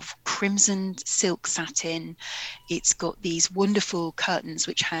made of crimson silk satin. It's got these wonderful curtains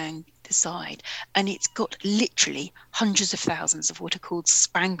which hang the side, and it's got literally hundreds of thousands of what are called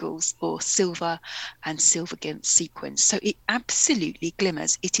spangles, or silver and silver gilt sequins. So it absolutely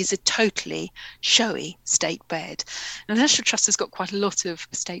glimmers. It is a totally showy state bed. Now, the National Trust has got quite a lot of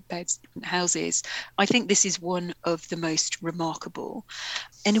state beds, different houses. I think this is one of the most remarkable.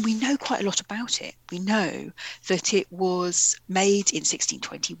 And we know quite a lot about it. We know that it was made in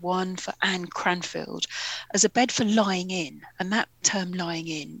 1621 for Anne Cranfield as a bed for lying in. And that term lying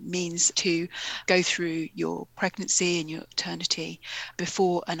in means to go through your pregnancy and your maternity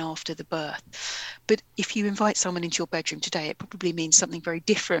before and after the birth. But if you invite someone into your bedroom today, it probably means something very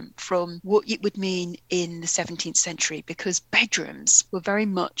different from what it would mean in the 17th century, because bedrooms were very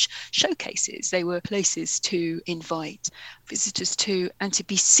much showcases. They were places to invite visitors to and to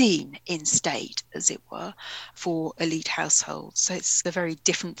be seen in state, as it were, for elite households. So it's a very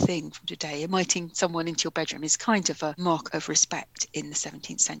different thing from today. Inviting someone into your bedroom is kind of a mark of respect in the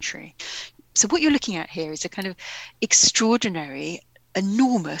 17th century. So what you're looking at here is a kind of extraordinary,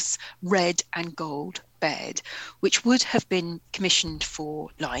 enormous red and gold bed, which would have been commissioned for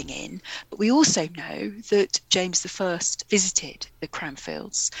lying in. But we also know that James I visited the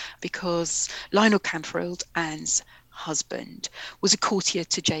Cranfields because Lionel Cranfield, Anne's husband, was a courtier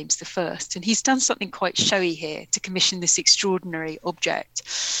to James I, and he's done something quite showy here to commission this extraordinary object.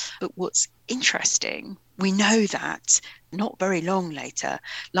 But what's interesting, we know that not very long later,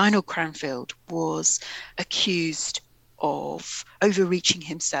 Lionel Cranfield was accused of overreaching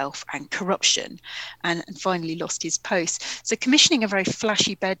himself and corruption, and finally lost his post. So commissioning a very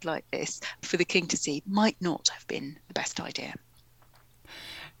flashy bed like this for the king to see might not have been the best idea.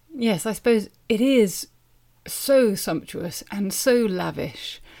 Yes, I suppose it is so sumptuous and so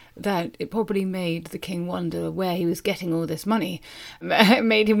lavish that it probably made the king wonder where he was getting all this money. It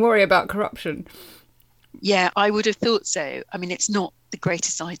made him worry about corruption. Yeah, I would have thought so. I mean, it's not the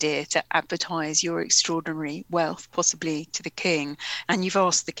greatest idea to advertise your extraordinary wealth, possibly to the king. And you've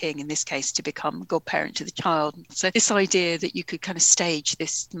asked the king, in this case, to become godparent to the child. So this idea that you could kind of stage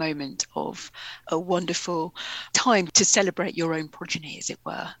this moment of a wonderful time to celebrate your own progeny, as it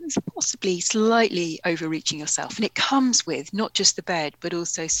were, is possibly slightly overreaching yourself. And it comes with not just the bed, but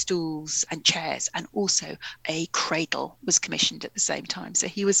also stools and chairs, and also a cradle was commissioned at the same time. So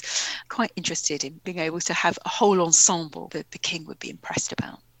he was quite interested in being able to have a whole ensemble that the king would be impressed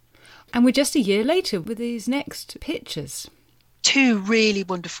about. And we're just a year later with these next pictures. 2 really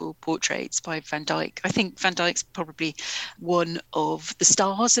wonderful portraits by Van Dyck. I think Van Dyck's probably one of the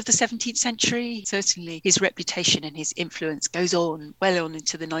stars of the 17th century. Certainly his reputation and his influence goes on well on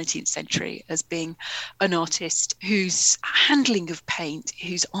into the 19th century as being an artist whose handling of paint,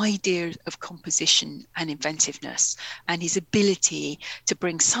 whose idea of composition and inventiveness, and his ability to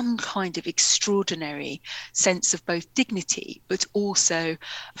bring some kind of extraordinary sense of both dignity but also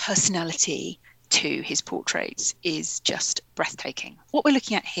personality to his portraits is just breathtaking. What we're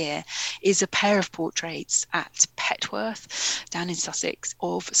looking at here is a pair of portraits at Petworth, down in Sussex,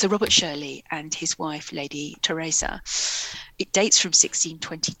 of Sir Robert Shirley and his wife, Lady Teresa. It dates from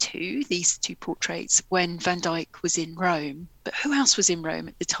 1622, these 2 portraits, when Van Dyck was in Rome. But who else was in Rome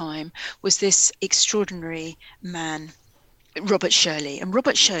at the time was this extraordinary man, Robert Shirley. And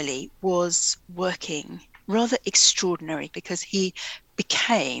Robert Shirley was working rather extraordinary because he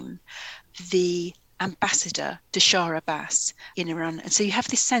became the ambassador to Shah Abbas in Iran. And so you have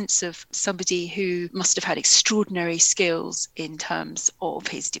this sense of somebody who must have had extraordinary skills in terms of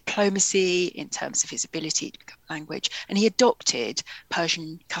his diplomacy, in terms of his ability to become language, and he adopted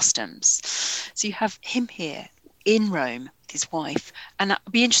Persian customs. So you have him here in Rome with his wife, and that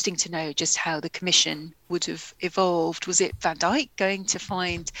would be interesting to know just how the commission would have evolved. Was it Van Dyck going to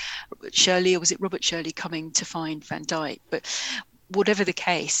find Robert Shirley, or was it Robert Shirley coming to find Van Dyck? But whatever the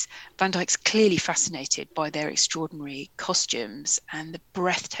case, Van Dyck's clearly fascinated by their extraordinary costumes and the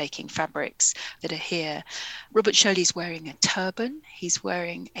breathtaking fabrics that are here. Robert Shirley's wearing a turban. He's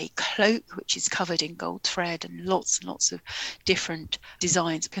wearing a cloak, which is covered in gold thread and lots of different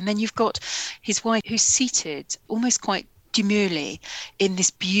designs. And then you've got his wife, who's seated almost quite demurely in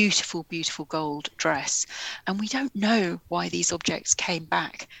this beautiful, beautiful gold dress. And we don't know why these objects came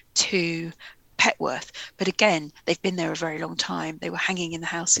back to Petworth, but again, they've been there a very long time. They were hanging in the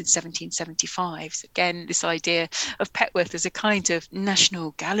house in 1775. So again, this idea of Petworth as a kind of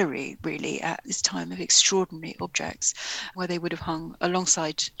national gallery, really, at this time of extraordinary objects, where they would have hung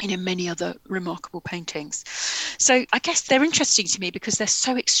alongside, many other remarkable paintings. So I guess they're interesting to me because they're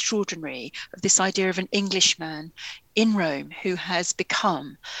so extraordinary, of this idea of an Englishman in Rome who has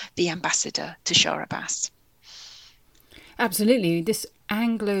become the ambassador to Shah Abbas. Absolutely. This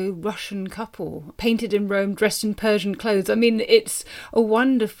Anglo-Russian couple painted in Rome, dressed in Persian clothes. I mean, it's a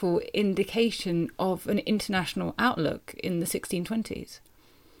wonderful indication of an international outlook in the 1620s.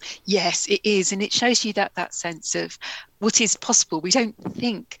 Yes, it is. And it shows you that sense of what is possible. We don't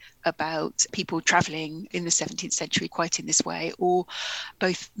think about people travelling in the 17th century quite in this way, or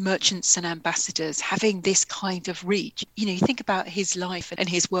both merchants and ambassadors having this kind of reach. You think about his life and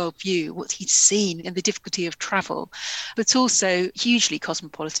his worldview, what he'd seen and the difficulty of travel, but also hugely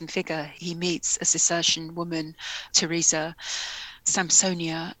cosmopolitan figure. He meets a Cistercian woman, Teresa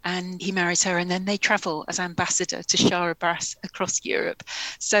Samsonia, and he marries her, and then they travel as ambassador to Shah Abbas across Europe.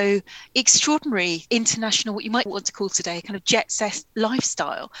 So extraordinary international, what you might want to call today kind of jet set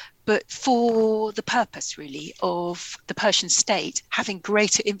lifestyle, but for the purpose really of the Persian state having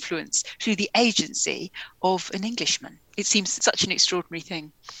greater influence through the agency of an Englishman. It seems such an extraordinary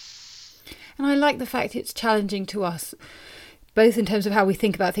thing. And I like the fact it's challenging to us, both in terms of how we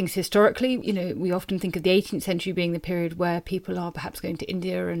think about things historically. We often think of the 18th century being the period where people are perhaps going to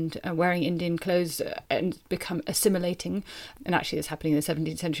India and wearing Indian clothes and become assimilating. And actually that's happening in the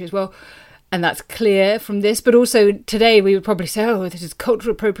 17th century as well. And that's clear from this. But also today we would probably say, oh, this is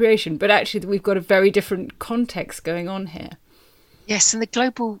cultural appropriation. But actually we've got a very different context going on here. Yes, and the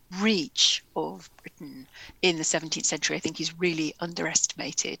global reach of Britain in the 17th century, I think, is really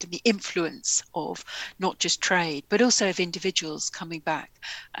underestimated. And the influence of not just trade, but also of individuals coming back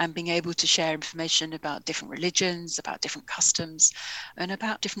and being able to share information about different religions, about different customs, and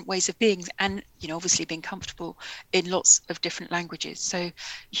about different ways of being. And, obviously being comfortable in lots of different languages. So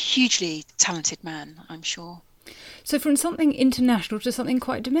hugely talented man, I'm sure. So from something international to something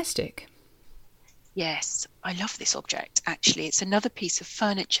quite domestic. Yes, I love this object, actually. It's another piece of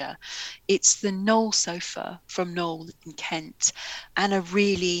furniture. It's the Knoll sofa from Knoll in Kent, and a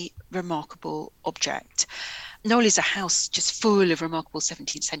really remarkable object. Knoll is a house just full of remarkable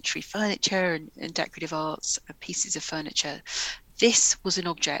 17th century furniture and decorative arts and pieces of furniture. This was an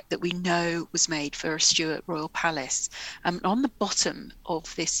object that we know was made for a Stuart royal palace. On the bottom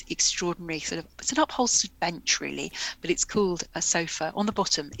of this extraordinary it's an upholstered bench really, but it's called a sofa. On the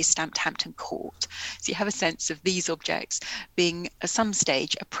bottom is stamped Hampton Court. So you have a sense of these objects being at some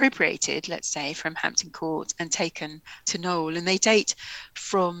stage appropriated, let's say, from Hampton Court and taken to Knoll. And they date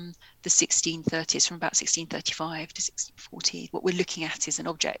from the 1630s, from about 1635 to 1640. What we're looking at is an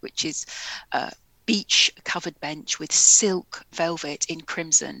object which is beech covered bench with silk velvet in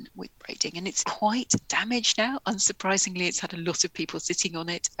crimson with braiding, and it's quite damaged now. Unsurprisingly, it's had a lot of people sitting on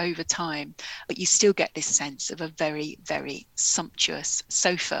it over time, but you still get this sense of a very, very sumptuous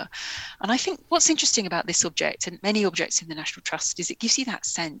sofa. And I think what's interesting about this object and many objects in the National Trust is it gives you that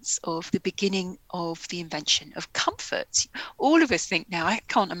sense of the beginning of the invention of comfort. All of us think now, I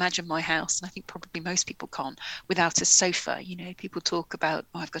can't imagine my house, and I think probably most people can't, without a sofa. People talk about,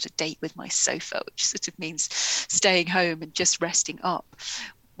 I've got a date with my sofa, which sort of means staying home and just resting up.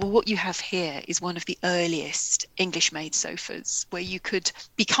 Well, what you have here is one of the earliest English-made sofas where you could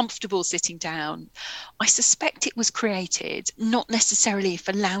be comfortable sitting down. I suspect it was created not necessarily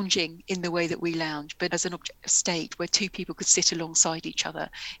for lounging in the way that we lounge, but as an object of state where two people could sit alongside each other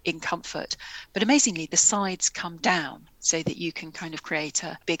in comfort. But amazingly, the sides come down so that you can kind of create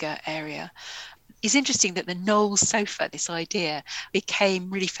a bigger area. It's interesting that the Knoll sofa, this idea, became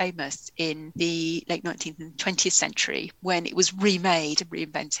really famous in the late 19th and 20th century when it was remade and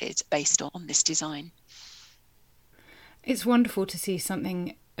reinvented based on this design. It's wonderful to see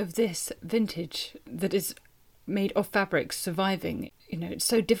something of this vintage that is made of fabrics surviving. It's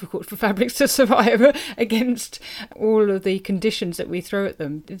so difficult for fabrics to survive against all of the conditions that we throw at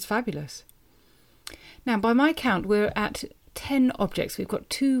them. It's fabulous. Now, by my count, we're at 10 objects. We've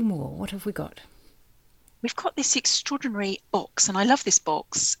got 2 more. What have we got? we've got this extraordinary box, and I love this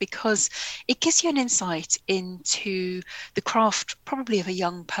box because it gives you an insight into the craft probably of a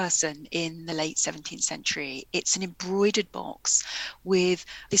young person in the late 17th century. It's an embroidered box with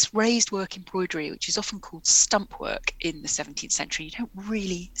this raised work embroidery, which is often called stump work in the 17th century. You don't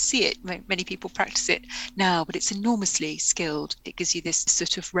really see it. Many people practice it now, but it's enormously skilled. It gives you this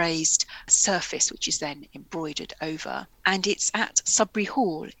sort of raised surface, which is then embroidered over. And it's at Sudbury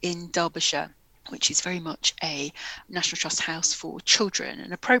Hall in Derbyshire, which is very much a National Trust house for children.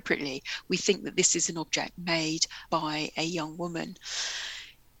 And appropriately, we think that this is an object made by a young woman.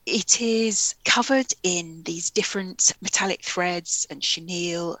 It is covered in these different metallic threads and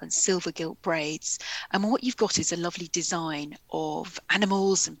chenille and silver gilt braids. And what you've got is a lovely design of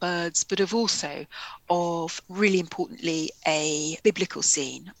animals and birds, but also of, really importantly, a biblical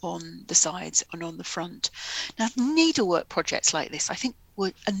scene on the sides and on the front. Now, needlework projects like this, I think,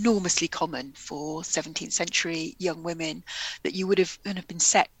 were enormously common for 17th century young women, that you would have been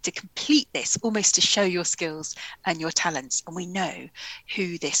set to complete this, almost to show your skills and your talents. And we know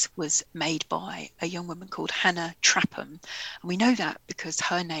who this was made by, a young woman called Hannah Trapham. And we know that because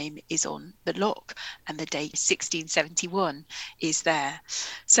her name is on the lock and the date 1671 is there.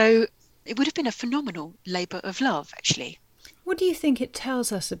 So it would have been a phenomenal labour of love, actually. What do you think it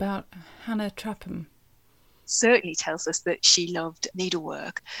tells us about Hannah Trapham? Certainly tells us that she loved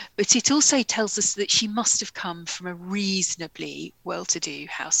needlework, but it also tells us that she must have come from a reasonably well-to-do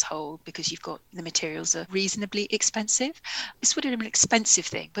household, because you've got the materials are reasonably expensive. This would have been an expensive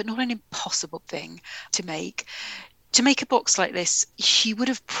thing, but not an impossible thing to make. To make a box like this, she would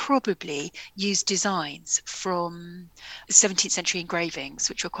have probably used designs from 17th century engravings,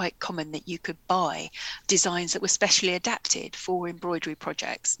 which were quite common, that you could buy designs that were specially adapted for embroidery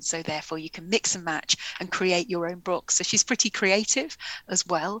projects. And so therefore you can mix and match and create your own box. So she's pretty creative as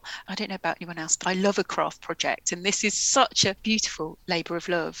well. I don't know about anyone else, but I love a craft project. And this is such a beautiful labour of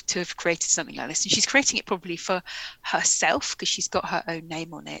love to have created something like this. And she's creating it probably for herself because she's got her own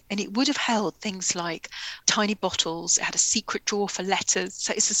name on it. And it would have held things like tiny bottles. It had a secret drawer for letters.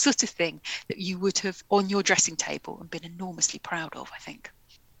 So it's the sort of thing that you would have on your dressing table and been enormously proud of, I think.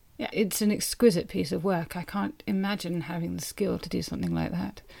 Yeah, it's an exquisite piece of work. I can't imagine having the skill to do something like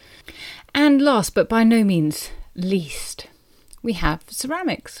that. And last, but by no means least, we have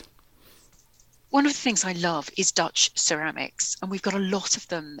ceramics. One of the things I love is Dutch ceramics, and we've got a lot of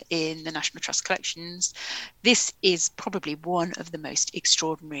them in the National Trust collections. This is probably one of the most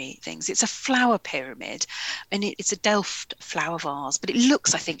extraordinary things. It's a flower pyramid, and it's a Delft flower vase, but it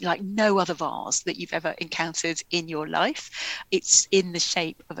looks, I think, like no other vase that you've ever encountered in your life. It's in the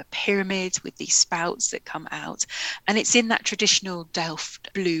shape of a pyramid with these spouts that come out, and it's in that traditional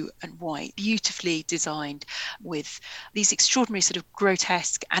Delft blue and white, beautifully designed with these extraordinary sort of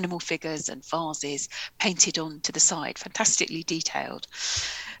grotesque animal figures and vases painted onto the side, fantastically detailed.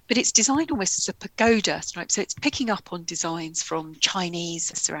 But it's designed almost as a pagoda type, so it's picking up on designs from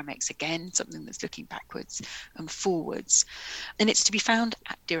Chinese ceramics, again, something that's looking backwards and forwards. And it's to be found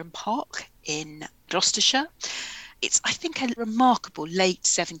at Dereham Park in Gloucestershire. It's, I think, a remarkable late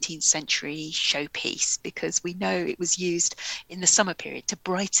 17th century showpiece, because we know it was used in the summer period to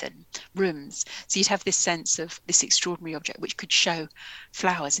brighten rooms. So you'd have this sense of this extraordinary object which could show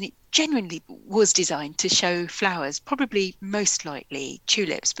flowers. And it genuinely was designed to show flowers, probably most likely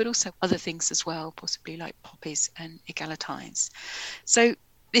tulips, but also other things as well, possibly like poppies and eglantines. So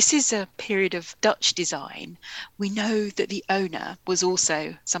this is a period of Dutch design. We know that the owner was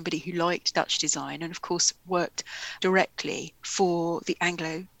also somebody who liked Dutch design and, of course, worked directly for the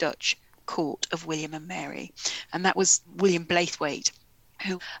Anglo-Dutch court of William and Mary. And that was William Blaithwaite,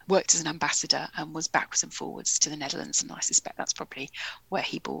 who worked as an ambassador and was backwards and forwards to the Netherlands. And I suspect that's probably where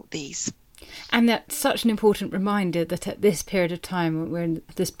he bought these. And that's such an important reminder that at this period of time, we're in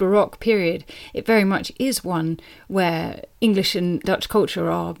this Baroque period, it very much is one where English and Dutch culture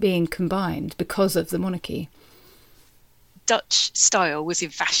are being combined because of the monarchy. Dutch style was in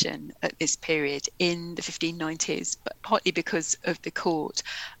fashion at this period in the 1590s, but partly because of the court,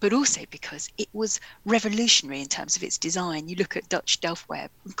 but also because it was revolutionary in terms of its design. You look at Dutch Delftware,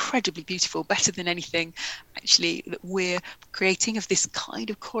 incredibly beautiful, better than anything actually that we're creating of this kind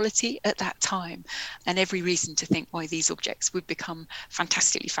of quality at that time, and every reason to think why these objects would become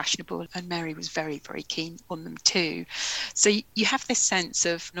fantastically fashionable, and Mary was very, very keen on them too. So you have this sense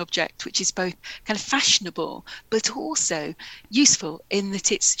of an object which is both kind of fashionable, but also useful in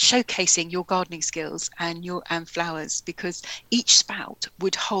that it's showcasing your gardening skills and your flowers, because each spout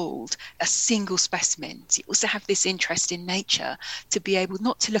would hold a single specimen. So you also have this interest in nature to be able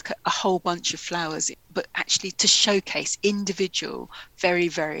not to look at a whole bunch of flowers, but actually to showcase individual, very,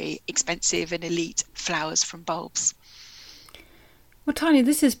 very expensive and elite flowers from bulbs. Well, Tanya,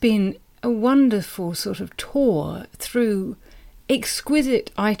 this has been a wonderful sort of tour through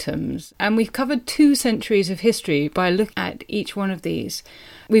exquisite items, and we've covered 2 centuries of history by looking at each one of these.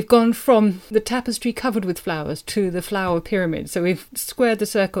 We've gone from the tapestry covered with flowers to the flower pyramid, so we've squared the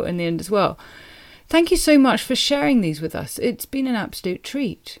circle in the end as well. Thank you so much for sharing these with us. It's been an absolute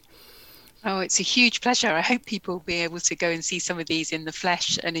treat. Oh, it's a huge pleasure. I hope people will be able to go and see some of these in the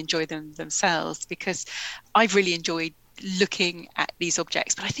flesh and enjoy them themselves, because I've really enjoyed looking at these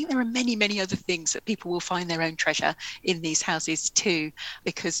objects. But I think there are many, many other things that people will find their own treasure in these houses too,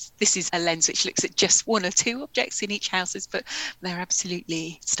 because this is a lens which looks at just 1 or 2 objects in each houses, but they're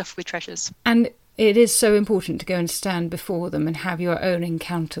absolutely stuffed with treasures. And it is so important to go and stand before them and have your own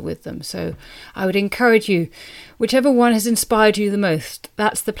encounter with them. So I would encourage you, whichever one has inspired you the most,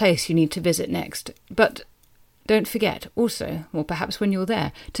 that's the place you need to visit next. But don't forget also, or perhaps when you're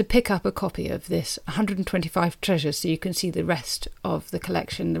there, to pick up a copy of this 125 treasures so you can see the rest of the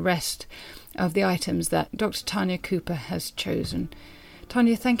collection, the rest of the items that Dr. Tanya Cooper has chosen.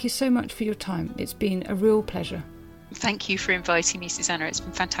 Tanya, thank you so much for your time. It's been a real pleasure. Thank you for inviting me, Susanna. It's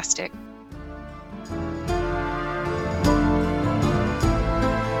been fantastic.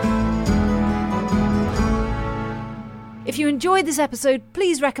 If you enjoyed this episode,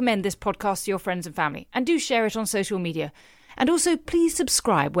 please recommend this podcast to your friends and family, and do share it on social media. And also, please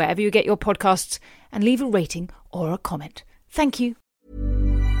subscribe wherever you get your podcasts and leave a rating or a comment. Thank you.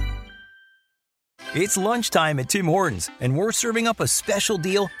 It's lunchtime at Tim Hortons, and we're serving up a special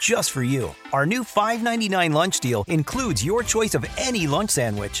deal just for you. Our new $5.99 lunch deal includes your choice of any lunch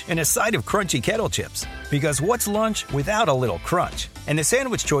sandwich and a side of crunchy kettle chips. Because what's lunch without a little crunch? And the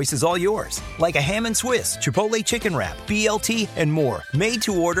sandwich choice is all yours, like a ham and Swiss, Chipotle chicken wrap, BLT, and more, made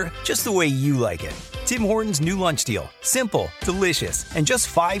to order just the way you like it. Tim Hortons' new lunch deal. Simple, delicious, and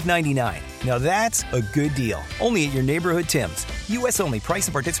just $5.99. Now that's a good deal. Only at your neighborhood Tim's. U.S. only. Price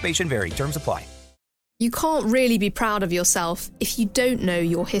and participation vary. Terms apply. You can't really be proud of yourself if you don't know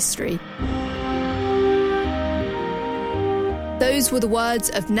your history. Those were the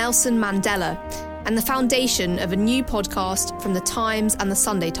words of Nelson Mandela, and the foundation of a new podcast from The Times and The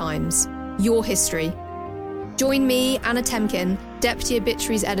Sunday Times, Your History. Join me, Anna Temkin, Deputy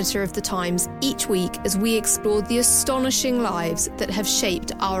Obituaries Editor of The Times, each week as we explore the astonishing lives that have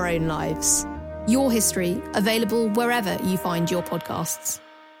shaped our own lives. Your History, available wherever you find your podcasts.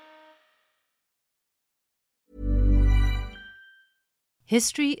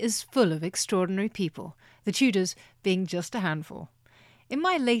 History is full of extraordinary people, the Tudors being just a handful. In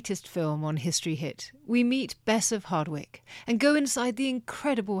my latest film on History Hit, we meet Bess of Hardwick and go inside the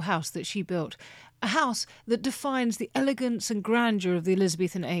incredible house that she built, a house that defines the elegance and grandeur of the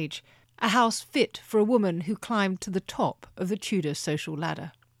Elizabethan age, a house fit for a woman who climbed to the top of the Tudor social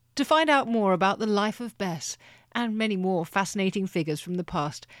ladder. To find out more about the life of Bess and many more fascinating figures from the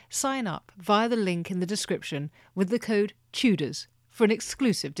past, sign up via the link in the description with the code TUDORS for an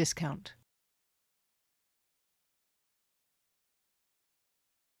exclusive discount.